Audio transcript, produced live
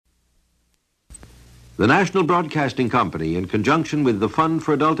The National Broadcasting Company, in conjunction with the Fund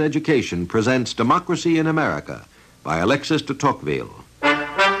for Adult Education, presents Democracy in America by Alexis de Tocqueville.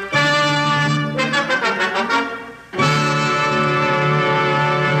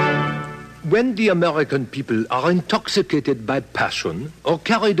 When the American people are intoxicated by passion or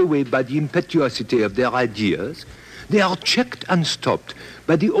carried away by the impetuosity of their ideas, they are checked and stopped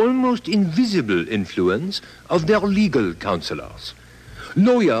by the almost invisible influence of their legal counselors.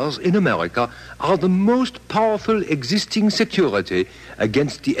 Lawyers in America are the most powerful existing security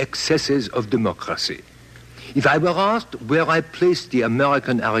against the excesses of democracy. If I were asked where I place the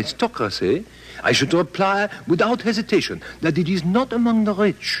American aristocracy, I should reply without hesitation that it is not among the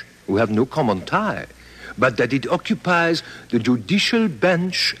rich, who have no common tie, but that it occupies the judicial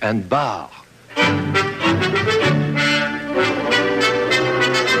bench and bar.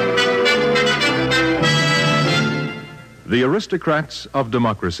 The Aristocrats of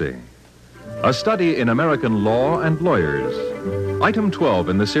Democracy. A study in American law and lawyers. Item 12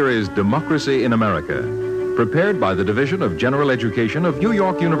 in the series Democracy in America, prepared by the Division of General Education of New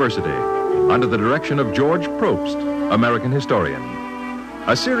York University, under the direction of George Probst, American historian.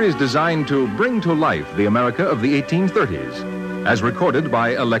 A series designed to bring to life the America of the 1830s, as recorded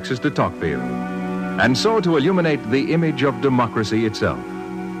by Alexis de Tocqueville, and so to illuminate the image of democracy itself.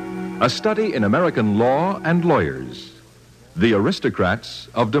 A study in American law and lawyers. The Aristocrats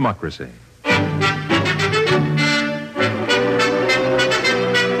of Democracy.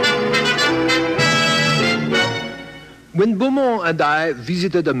 When Beaumont and I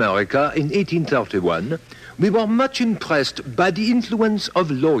visited America in 1831, we were much impressed by the influence of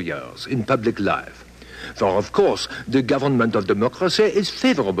lawyers in public life. For, of course, the government of democracy is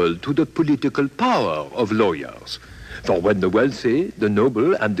favorable to the political power of lawyers. For when the wealthy, the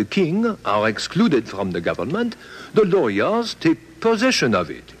noble, and the king are excluded from the government, the lawyers take possession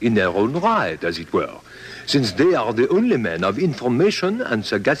of it, in their own right, as it were, since they are the only men of information and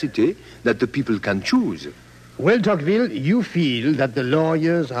sagacity that the people can choose. Well, Tocqueville, you feel that the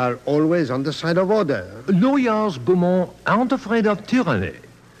lawyers are always on the side of order. Lawyers, Beaumont, aren't afraid of tyranny.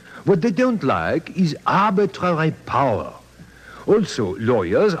 What they don't like is arbitrary power. Also,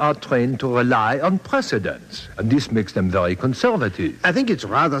 lawyers are trained to rely on precedents, and this makes them very conservative. I think it's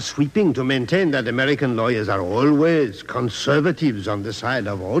rather sweeping to maintain that American lawyers are always conservatives on the side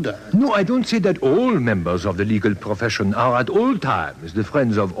of order. No, I don't say that all members of the legal profession are at all times the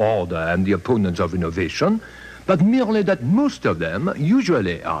friends of order and the opponents of innovation, but merely that most of them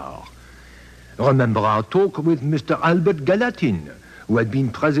usually are. Remember our talk with Mr. Albert Gallatin, who had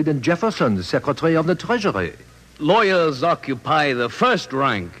been President Jefferson's Secretary of the Treasury. Lawyers occupy the first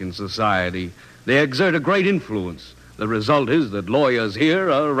rank in society. They exert a great influence. The result is that lawyers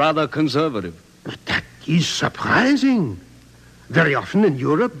here are rather conservative. But that is surprising. Very often in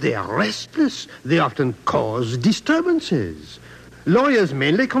Europe they are restless. They often cause disturbances. Lawyers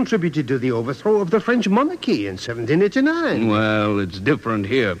mainly contributed to the overthrow of the French monarchy in 1789. Well, it's different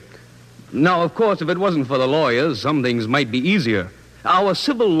here. Now, of course, if it wasn't for the lawyers, some things might be easier. Our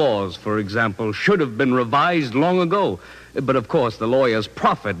civil laws, for example, should have been revised long ago. But, of course, the lawyers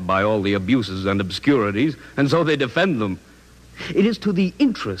profit by all the abuses and obscurities, and so they defend them. It is to the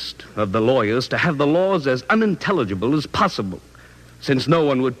interest of the lawyers to have the laws as unintelligible as possible, since no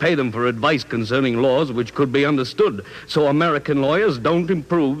one would pay them for advice concerning laws which could be understood. So American lawyers don't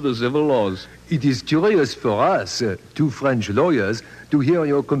improve the civil laws. It is curious for us, two French lawyers, to hear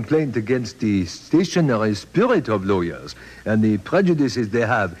your complaint against the stationary spirit of lawyers and the prejudices they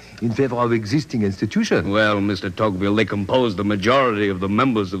have in favor of existing institutions. Well, Mr. Tocqueville, they compose the majority of the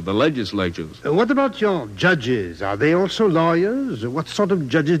members of the legislatures. What about your judges? Are they also lawyers? What sort of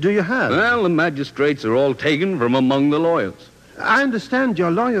judges do you have? Well, the magistrates are all taken from among the lawyers. I understand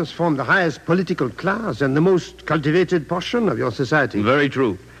your lawyers form the highest political class and the most cultivated portion of your society. Very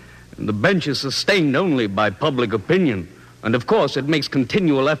true. And the bench is sustained only by public opinion. And, of course, it makes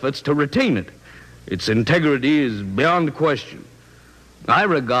continual efforts to retain it. Its integrity is beyond question. I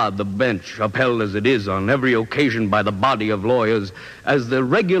regard the bench, upheld as it is on every occasion by the body of lawyers, as the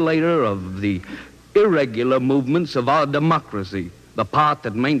regulator of the irregular movements of our democracy, the part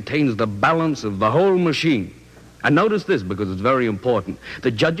that maintains the balance of the whole machine. And notice this, because it's very important. The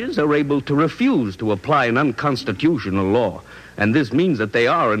judges are able to refuse to apply an unconstitutional law, and this means that they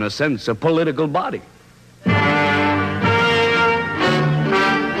are, in a sense, a political body.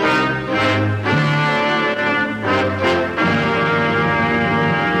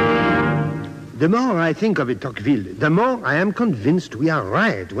 The more I think of it, Tocqueville, the more I am convinced we are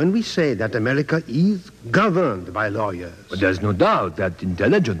right when we say that America is governed by lawyers. But there's no doubt that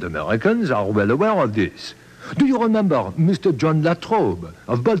intelligent Americans are well aware of this. Do you remember Mr. John Latrobe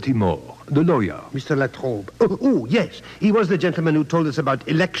of Baltimore, the lawyer? Mr. Latrobe. Oh, yes. He was the gentleman who told us about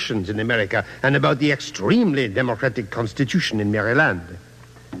elections in America and about the extremely democratic constitution in Maryland.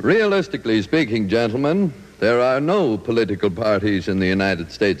 Realistically speaking, gentlemen, there are no political parties in the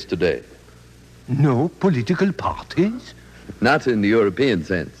United States today. No political parties? Not in the European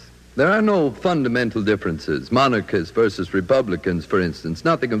sense. There are no fundamental differences, monarchists versus republicans, for instance,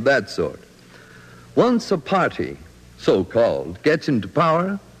 nothing of that sort. Once a party, so-called, gets into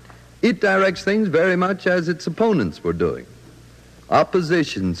power, it directs things very much as its opponents were doing.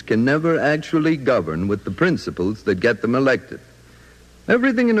 Oppositions can never actually govern with the principles that get them elected.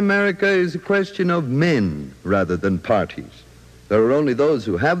 Everything in America is a question of men rather than parties. There are only those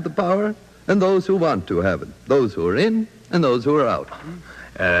who have the power and those who want to have it, those who are in and those who are out.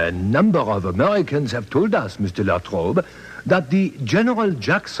 A number of Americans have told us, Mr. Latrobe, that the General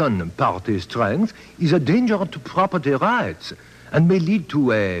Jackson party strength is a danger to property rights and may lead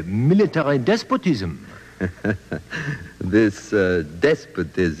to a military despotism. This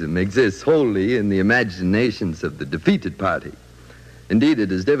despotism exists wholly in the imaginations of the defeated party. Indeed,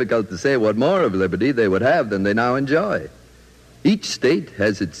 it is difficult to say what more of liberty they would have than they now enjoy. Each state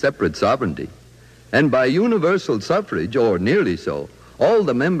has its separate sovereignty, and by universal suffrage, or nearly so, all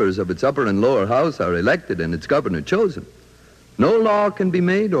the members of its upper and lower house are elected and its governor chosen. No law can be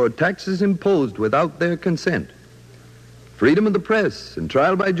made or taxes imposed without their consent. Freedom of the press and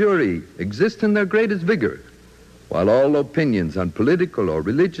trial by jury exist in their greatest vigor, while all opinions on political or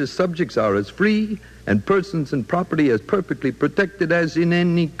religious subjects are as free and persons and property as perfectly protected as in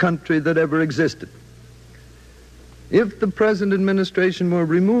any country that ever existed. If the present administration were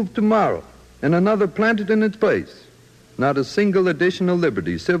removed tomorrow and another planted in its place, not a single additional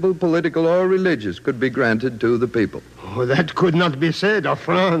liberty, civil, political, or religious, could be granted to the people. Oh, that could not be said of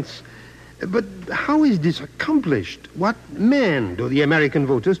France. But how is this accomplished? What men do the American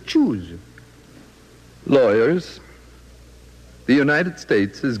voters choose? Lawyers. The United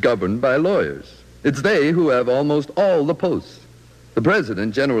States is governed by lawyers. It's they who have almost all the posts. The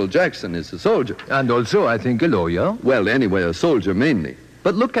president, General Jackson, is a soldier. And also, I think, a lawyer. Well, anyway, a soldier mainly.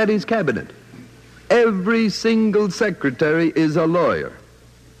 But look at his cabinet. Every single secretary is a lawyer.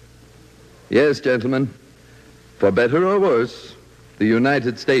 Yes, gentlemen, for better or worse, the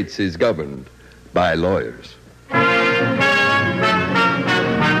United States is governed by lawyers.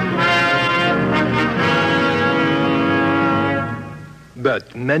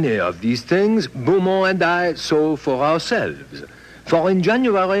 But many of these things Beaumont and I saw for ourselves. For in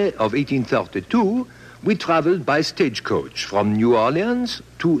January of 1832, we traveled by stagecoach from New Orleans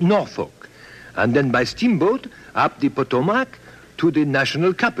to Norfolk, and then by steamboat up the Potomac to the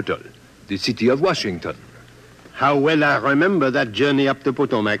national capital, the city of Washington. How well I remember that journey up the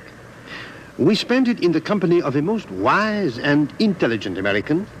Potomac. We spent it in the company of a most wise and intelligent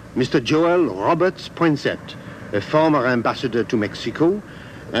American, Mr. Joel Roberts Poinsett, a former ambassador to Mexico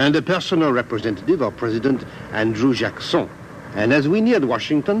and a personal representative of President Andrew Jackson. And as we neared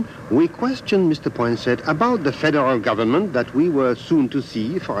Washington, we questioned Mr. Poinsett about the federal government that we were soon to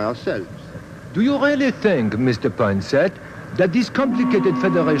see for ourselves. Do you really think, Mr. Poinsett, that this complicated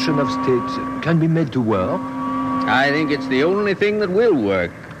federation of states can be made to work? I think it's the only thing that will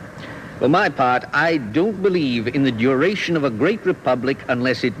work. For my part, I don't believe in the duration of a great republic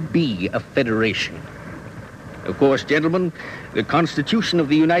unless it be a federation. Of course, gentlemen, the Constitution of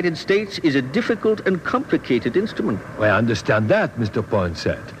the United States is a difficult and complicated instrument. Well, I understand that, Mr.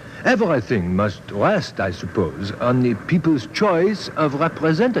 Poinsett. Everything must rest, I suppose, on the people's choice of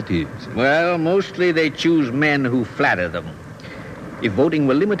representatives. Well, mostly they choose men who flatter them. If voting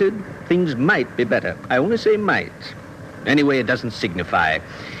were limited, things might be better. I only say might. Anyway, it doesn't signify.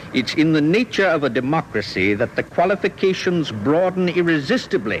 It's in the nature of a democracy that the qualifications broaden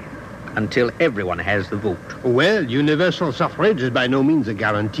irresistibly until everyone has the vote. Well, universal suffrage is by no means a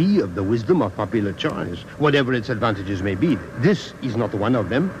guarantee of the wisdom of popular choice, whatever its advantages may be. This is not one of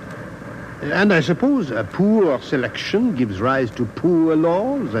them. And I suppose a poor selection gives rise to poor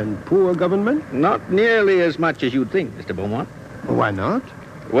laws and poor government? Not nearly as much as you'd think, Mr. Beaumont. Why not?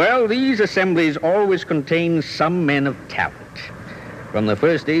 Well, these assemblies always contain some men of talent. From the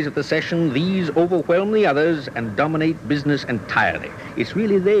first days of the session, these overwhelm the others and dominate business entirely. It's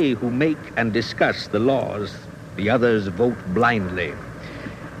really they who make and discuss the laws. The others vote blindly.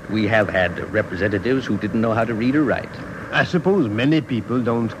 We have had representatives who didn't know how to read or write. I suppose many people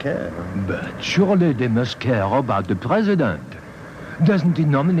don't care. But surely they must care about the president. Doesn't the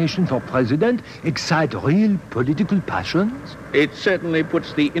nomination for president excite real political passions? It certainly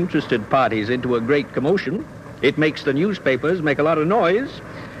puts the interested parties into a great commotion. It makes the newspapers make a lot of noise.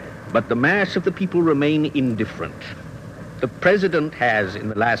 but the mass of the people remain indifferent. The president has, in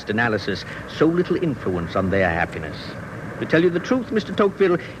the last analysis, so little influence on their happiness. To tell you the truth, Mr.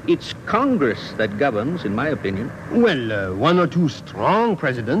 Tocqueville, it's Congress that governs, in my opinion. Well, one or two strong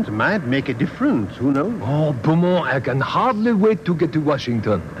presidents might make a difference, who knows? Oh, Beaumont, I can hardly wait to get to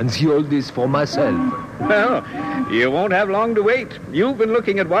Washington and see all this for myself. Well, you won't have long to wait. You've been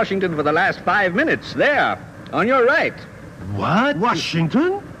looking at Washington for the last 5 minutes. There, on your right. What?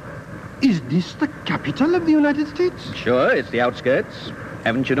 Washington? Is this the capital of the United States? Sure, it's the outskirts.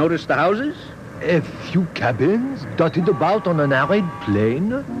 Haven't you noticed the houses? A few cabins dotted about on an arid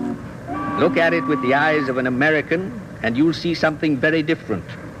plain. Look at it with the eyes of an American, and you'll see something very different.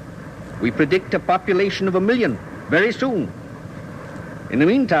 We predict a population of 1 million very soon. In the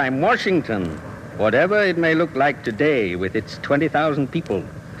meantime, Washington, whatever it may look like today with its 20,000 people,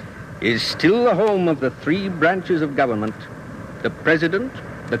 is still the home of the 3 branches of government: the President,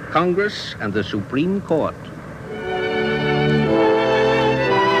 the Congress, and the Supreme Court.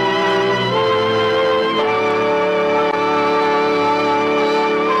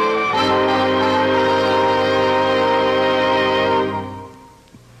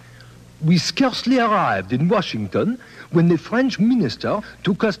 We scarcely arrived in Washington when the French minister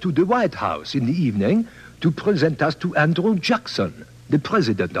took us to the White House in the evening to present us to Andrew Jackson, the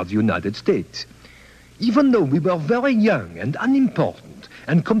President of the United States. Even though we were very young and unimportant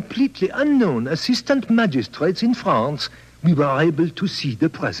and completely unknown assistant magistrates in France, we were able to see the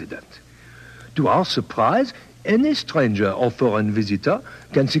President. To our surprise, any stranger or foreign visitor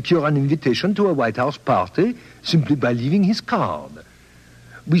can secure an invitation to a White House party simply by leaving his card.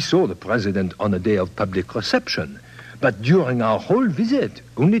 We saw the President on a day of public reception, but during our whole visit,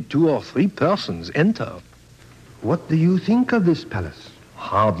 only 2 or 3 persons entered. What do you think of this palace?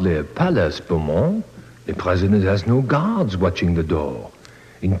 Hardly a palace, Beaumont. The President has no guards watching the door.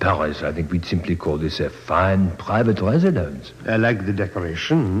 In Paris, I think we'd simply call this a fine private residence. I like the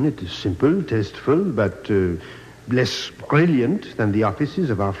decoration. It is simple, tasteful, but less brilliant than the offices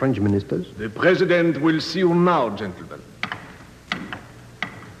of our French ministers. The President will see you now, gentlemen.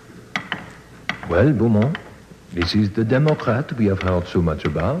 Well, Beaumont, this is the Democrat we have heard so much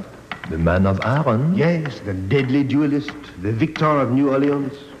about. The man of iron. Yes, the deadly duelist, the victor of New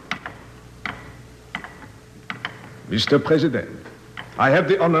Orleans. Mr. President, I have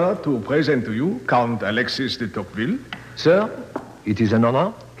the honor to present to you Count Alexis de Tocqueville. Sir, it is an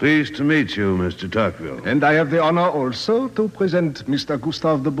honor. Pleased to meet you, Mr. Tocqueville. And I have the honor also to present Mr.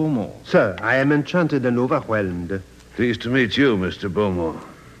 Gustave de Beaumont. Sir, I am enchanted and overwhelmed. Pleased to meet you, Mr. Beaumont.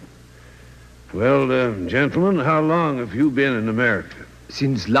 Well, gentlemen, how long have you been in America?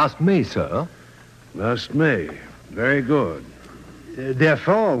 Since last May, sir. Last May. Very good.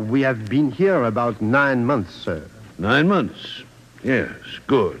 Therefore, we have been here about 9 months, sir. 9 months? Yes,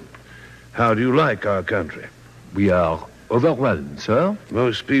 good. How do you like our country? We are overwhelmed, sir.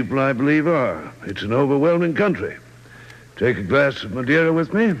 Most people, I believe, are. It's an overwhelming country. Take a glass of Madeira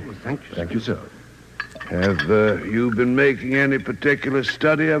with me? Well, thank you. Thank you, sir. Have you been making any particular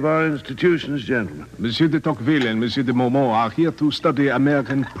study of our institutions, gentlemen? Monsieur de Tocqueville and Monsieur de Beaumont are here to study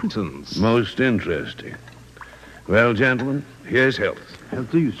American prisons. Most interesting. Well, gentlemen, here's health.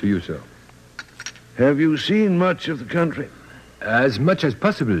 Health to you, sir. To you, sir. Have you seen much of the country? As much as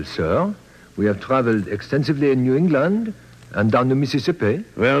possible, sir. We have traveled extensively in New England and down the Mississippi.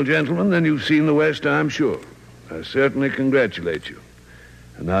 Well, gentlemen, then you've seen the West, I'm sure. I certainly congratulate you.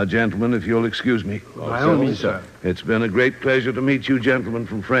 And now, gentlemen, if you'll excuse me. By all means, sir. It's been a great pleasure to meet you gentlemen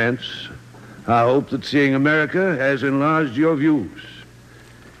from France. I hope that seeing America has enlarged your views.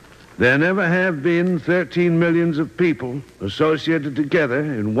 There never have been 13 millions of people associated together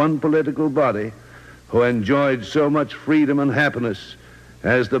in one political body who enjoyed so much freedom and happiness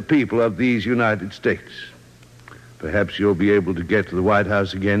as the people of these United States. Perhaps you'll be able to get to the White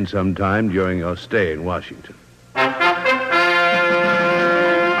House again sometime during your stay in Washington.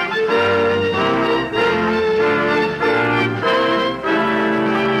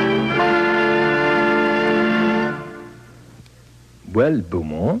 Well,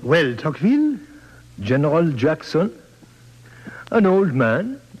 Beaumont. Well, Tocqueville? General Jackson. An old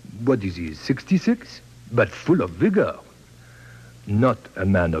man. What is he, 66? But full of vigor. Not a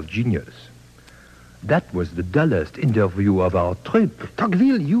man of genius. That was the dullest interview of our trip.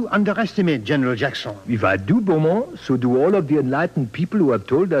 Tocqueville, you underestimate General Jackson. If I do, Beaumont, so do all of the enlightened people who have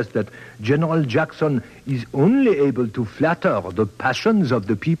told us that General Jackson is only able to flatter the passions of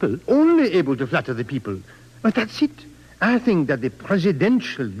the people. Only able to flatter the people. But that's it. I think that the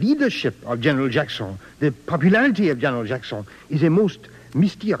presidential leadership of General Jackson, the popularity of General Jackson, is a most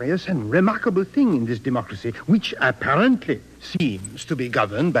mysterious and remarkable thing in this democracy, which apparently seems to be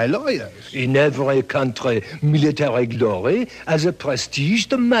governed by lawyers. In every country, military glory has a prestige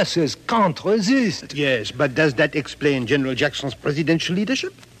the masses can't resist. Yes, but does that explain General Jackson's presidential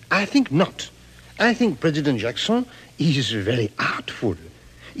leadership? I think not. I think President Jackson is very artful.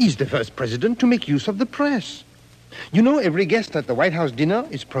 He's the first president to make use of the press. You know, every guest at the White House dinner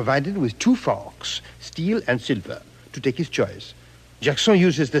is provided with 2 forks, steel and silver, to take his choice. Jackson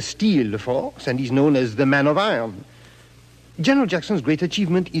uses the steel forks, and he's known as the man of iron. General Jackson's great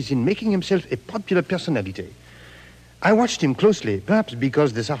achievement is in making himself a popular personality. I watched him closely, perhaps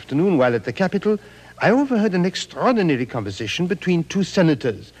because this afternoon, while at the Capitol, I overheard an extraordinary conversation between 2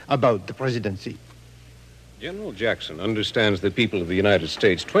 senators about the presidency. General Jackson understands the people of the United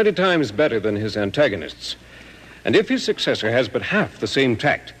States 20 times better than his antagonists. And if his successor has but half the same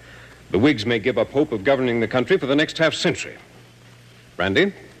tact, the Whigs may give up hope of governing the country for the next half-century.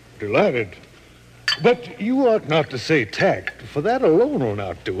 Brandy? Delighted. But you ought not to say tact, for that alone will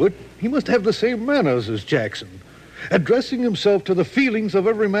not do it. He must have the same manners as Jackson, addressing himself to the feelings of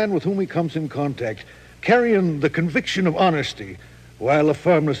every man with whom he comes in contact, carrying the conviction of honesty, while the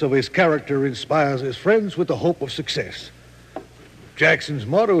firmness of his character inspires his friends with the hope of success. Jackson's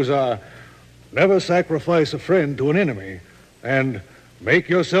mottos are, never sacrifice a friend to an enemy, and make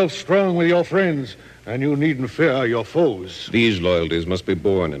yourself strong with your friends, and you needn't fear your foes. These loyalties must be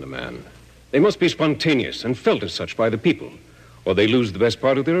born in a man. They must be spontaneous and felt as such by the people, or they lose the best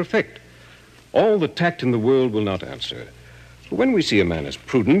part of their effect. All the tact in the world will not answer. But when we see a man as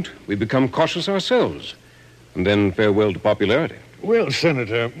prudent, we become cautious ourselves, and then farewell to popularity. Well,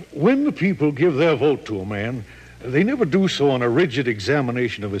 Senator, when the people give their vote to a man, they never do so on a rigid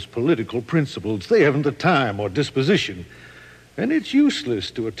examination of his political principles. They haven't the time or disposition. And it's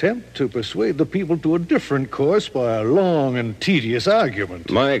useless to attempt to persuade the people to a different course by a long and tedious argument.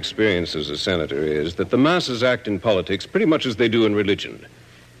 My experience as a senator is that the masses act in politics pretty much as they do in religion.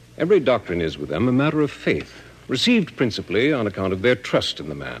 Every doctrine is with them a matter of faith, received principally on account of their trust in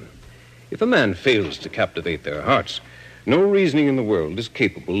the man. If a man fails to captivate their hearts, no reasoning in the world is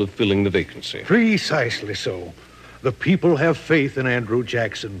capable of filling the vacancy. Precisely so. The people have faith in Andrew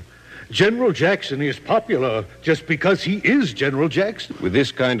Jackson. General Jackson is popular just because he is General Jackson. With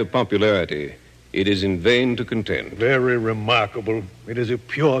this kind of popularity, it is in vain to contend. Very remarkable. It is a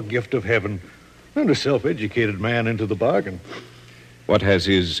pure gift of heaven, and a self-educated man into the bargain. What has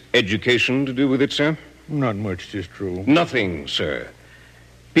his education to do with it, sir? Not much, 'tis true. Nothing, sir.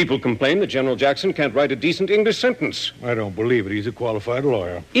 People complain that General Jackson can't write a decent English sentence. I don't believe it. He's a qualified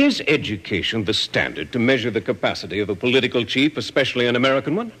lawyer. Is education the standard to measure the capacity of a political chief, especially an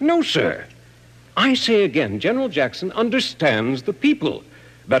American one? No, sir. I say again, General Jackson understands the people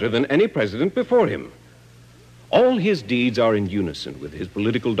better than any president before him. All his deeds are in unison with his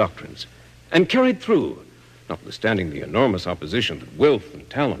political doctrines and carried through, notwithstanding the enormous opposition that wealth and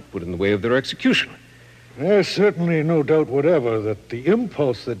talent put in the way of their execution. There's certainly no doubt whatever that the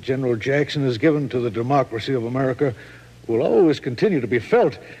impulse that General Jackson has given to the democracy of America will always continue to be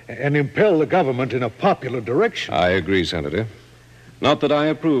felt and impel the government in a popular direction. I agree, Senator. Not that I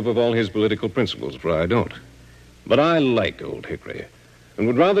approve of all his political principles, for I don't. But I like Old Hickory and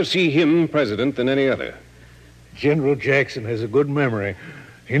would rather see him president than any other. General Jackson has a good memory.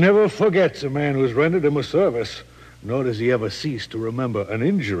 He never forgets a man who's rendered him a service, nor does he ever cease to remember an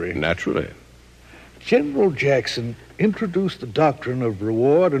injury. Naturally. General Jackson introduced the doctrine of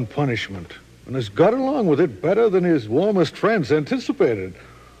reward and punishment and has got along with it better than his warmest friends anticipated.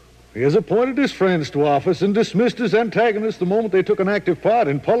 He has appointed his friends to office and dismissed his antagonists the moment they took an active part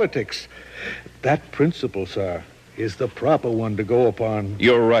in politics. That principle, sir, is the proper one to go upon.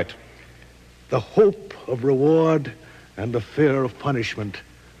 You're right. The hope of reward and the fear of punishment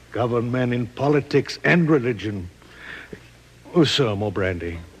govern men in politics and religion. Oh, sir, more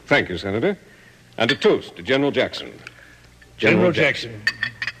brandy. Thank you, Senator. And a toast to General Jackson. General Jackson.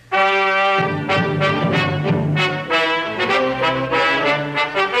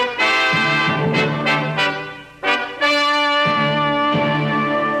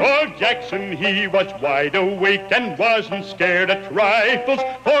 Jackson, he was wide awake and wasn't scared at trifles,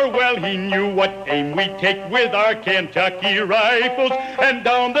 for well he knew what aim we take with our Kentucky rifles. And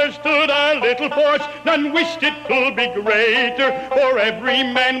down there stood our little force, none wished it could be greater, for every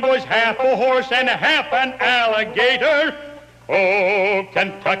man was half a horse and half an alligator. Oh,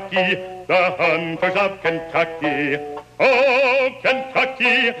 Kentucky, the hunters of Kentucky. Oh,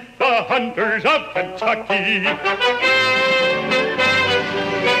 Kentucky, the hunters of Kentucky.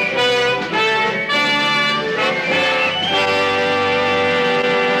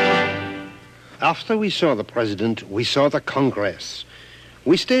 After we saw the president, we saw the Congress.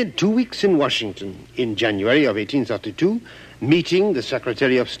 We stayed 2 weeks in Washington in January of 1832, meeting the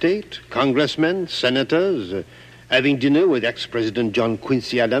Secretary of State, congressmen, senators, having dinner with ex-President John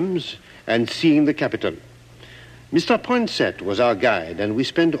Quincy Adams, and seeing the Capitol. Mr. Poinsett was our guide, and we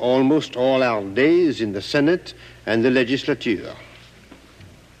spent almost all our days in the Senate and the legislature.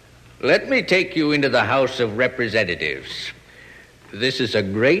 Let me take you into the House of Representatives. This is a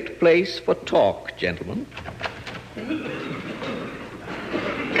great place for talk, gentlemen.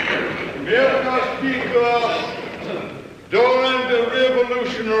 Mr. Speaker, during the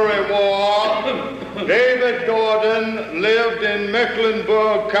Revolutionary War, David Gordon lived in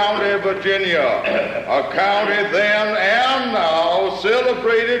Mecklenburg County, Virginia, a county then and now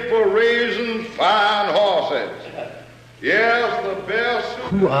celebrated for raising fine horses. Yes, the best...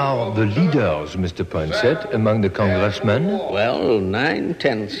 Who are the leaders, Mr. Poinsett, among the congressmen? Well,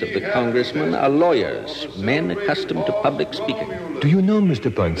 9/10 of the congressmen are lawyers, men accustomed to public speaking. Do you know,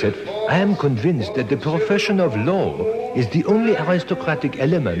 Mr. Poinsett, I am convinced that the profession of law is the only aristocratic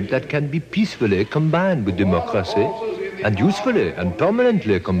element that can be peacefully combined with democracy, and usefully and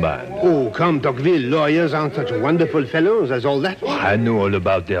permanently combined. Oh, come, Tocqueville, lawyers aren't such wonderful fellows as all that. I know all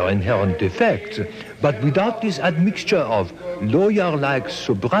about their inherent defects, but without this admixture of lawyer-like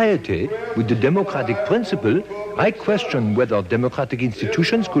sobriety with the democratic principle, I question whether democratic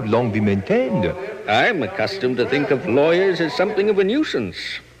institutions could long be maintained. I'm accustomed to think of lawyers as something of a nuisance.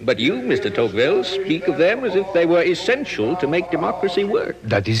 But you, Mr. Tocqueville, speak of them as if they were essential to make democracy work.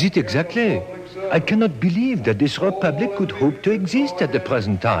 That is it exactly. I cannot believe that this republic could hope to exist at the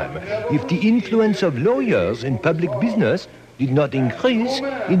present time if the influence of lawyers in public business did not increase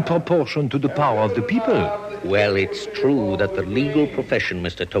in proportion to the power of the people. Well, it's true that the legal profession,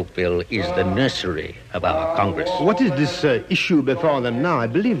 Mr. Tocqueville, is the nursery of our Congress. What is this issue before them now? I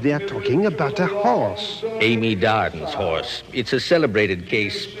believe they are talking about a horse. Amy Darden's horse. It's a celebrated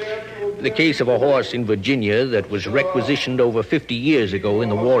case. The case of a horse in Virginia that was requisitioned over 50 years ago in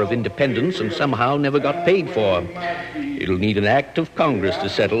the War of Independence and somehow never got paid for. It'll need an act of Congress to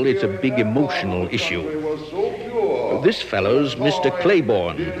settle. It's a big emotional issue. This fellow's Mr.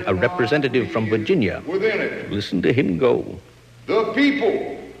 Claiborne, a representative from Virginia. Listen to him go. The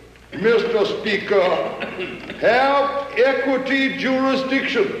people, Mr. Speaker, have equity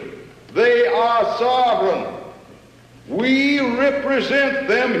jurisdiction. They are sovereign. We represent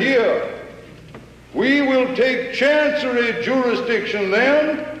them here. We will take chancery jurisdiction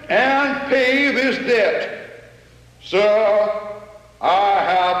then and pay this debt. Sir, I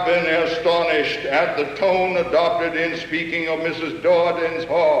have been astonished at the tone adopted in speaking of Mrs. Darden's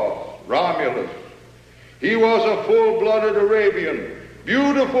horse, Romulus. He was a full-blooded Arabian,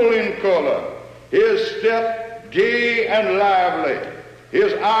 beautiful in color, his step gay and lively,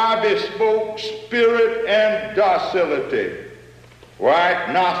 his eye bespoke spirit and docility.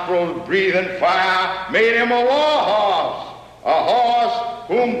 White nostrils breathing fire made him a war horse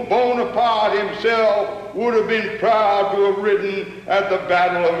whom Bonaparte himself would have been proud to have ridden at the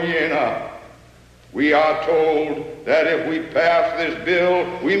Battle of Jena. We are told that if we pass this bill,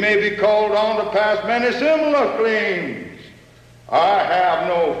 we may be called on to pass many similar claims. I have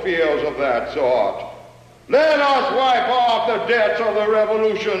no fears of that sort. Let us wipe off the debts of the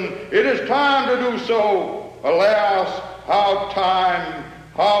Revolution. It is time to do so. Alas,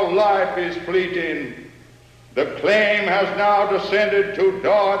 how life is fleeting. The claim has now descended to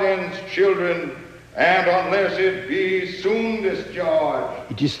Darden's children, and unless it be soon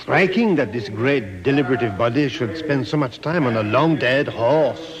discharged... It is striking that this great deliberative body should spend so much time on a long-dead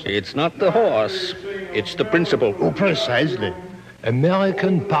horse. It's not the horse, it's the principle. Oh, precisely.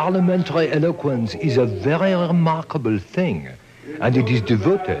 American parliamentary eloquence is a very remarkable thing, and it is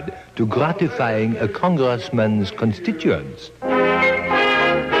devoted to gratifying a congressman's constituents.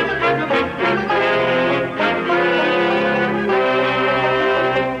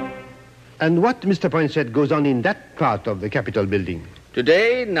 And what, Mr. Poinsett, goes on in that part of the Capitol building?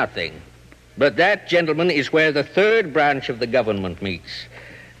 Today, nothing. But that, gentlemen, is where the third branch of the government meets.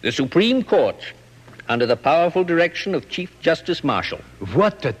 The Supreme Court, under the powerful direction of Chief Justice Marshall.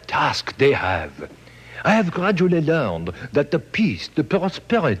 What a task they have. I have gradually learned that the peace, the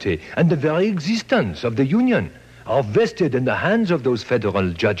prosperity, and the very existence of the Union are vested in the hands of those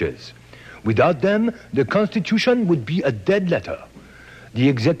federal judges. Without them, the Constitution would be a dead letter. The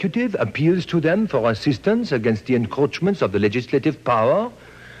executive appeals to them for assistance against the encroachments of the legislative power.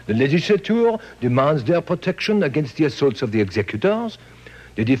 The legislature demands their protection against the assaults of the executors.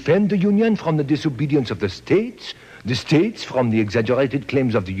 They defend the Union from the disobedience of the states from the exaggerated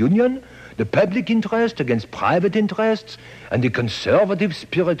claims of the Union, the public interest against private interests, and the conservative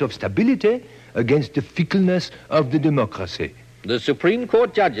spirit of stability against the fickleness of the democracy. The Supreme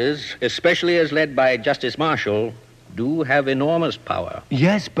Court judges, especially as led by Justice Marshall, do have enormous power.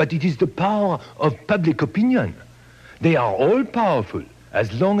 Yes, but it is the power of public opinion. They are all powerful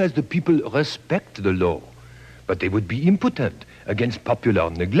as long as the people respect the law. But they would be impotent against popular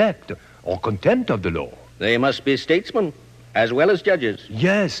neglect or contempt of the law. They must be statesmen as well as judges.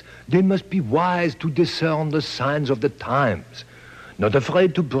 Yes, they must be wise to discern the signs of the times, not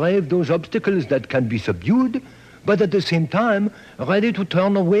afraid to brave those obstacles that can be subdued, but at the same time ready to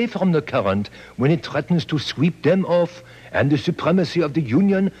turn away from the current when it threatens to sweep them off, and the supremacy of the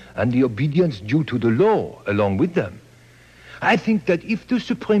Union and the obedience due to the law along with them. I think that if the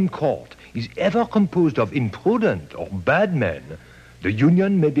Supreme Court is ever composed of imprudent or bad men, the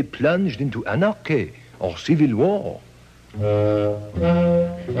Union may be plunged into anarchy or civil war.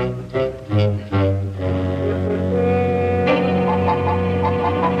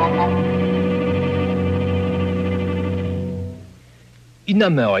 In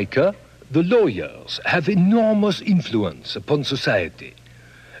America, the lawyers have enormous influence upon society.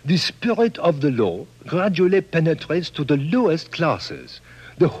 The spirit of the law gradually penetrates to the lowest classes.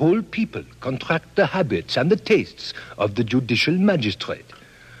 The whole people contract the habits and the tastes of the judicial magistrate.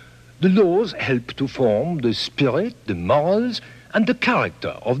 The laws help to form the spirit, the morals, and the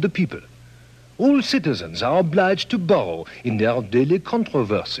character of the people. All citizens are obliged to borrow in their daily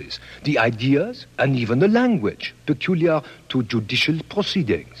controversies the ideas and even the language peculiar to judicial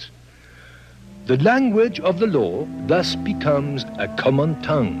proceedings. The language of the law thus becomes a common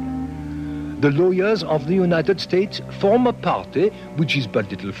tongue. The lawyers of the United States form a party which is but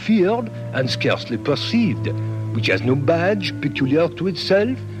little feared and scarcely perceived, which has no badge peculiar to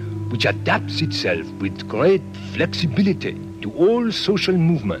itself, which adapts itself with great flexibility to all social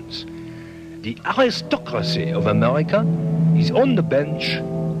movements. The aristocracy of America is on the bench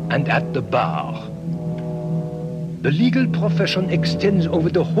and at the bar. The legal profession extends over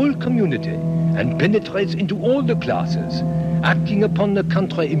the whole community and penetrates into all the classes, acting upon the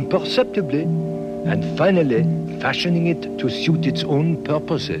country imperceptibly and finally fashioning it to suit its own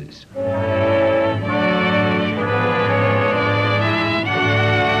purposes.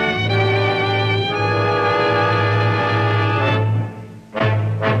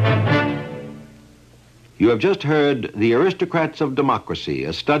 You have just heard The Aristocrats of Democracy,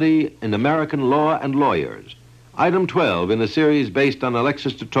 a study in American law and lawyers. Item 12 in a series based on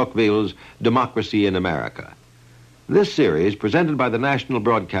Alexis de Tocqueville's Democracy in America. This series, presented by the National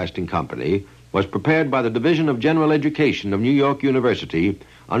Broadcasting Company, was prepared by the Division of General Education of New York University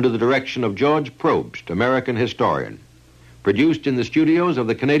under the direction of George Probst, American historian. Produced in the studios of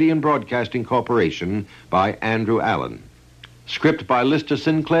the Canadian Broadcasting Corporation by Andrew Allen. Script by Lister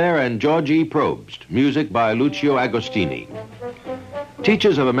Sinclair and George E. Probst. Music by Lucio Agostini.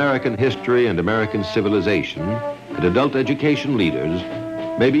 Teachers of American history and American civilization and adult education leaders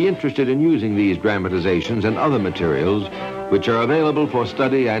may be interested in using these dramatizations and other materials which are available for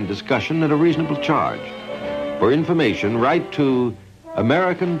study and discussion at a reasonable charge. For information, write to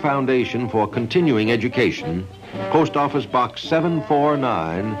American Foundation for Continuing Education, Post Office Box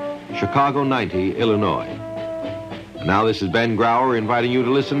 749, Chicago 90, Illinois. Now this is Ben Grauer inviting you to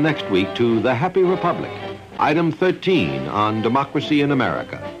listen next week to The Happy Republic, Item 13 on Democracy in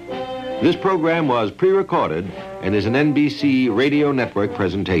America. This program was pre-recorded and is an NBC Radio Network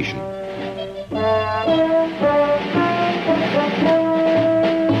presentation.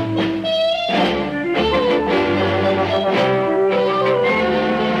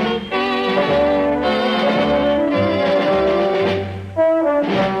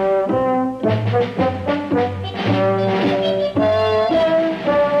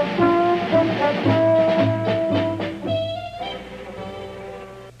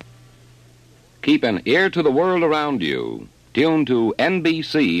 Keep an ear to the world around you. Tune to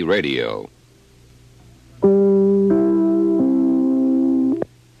NBC Radio.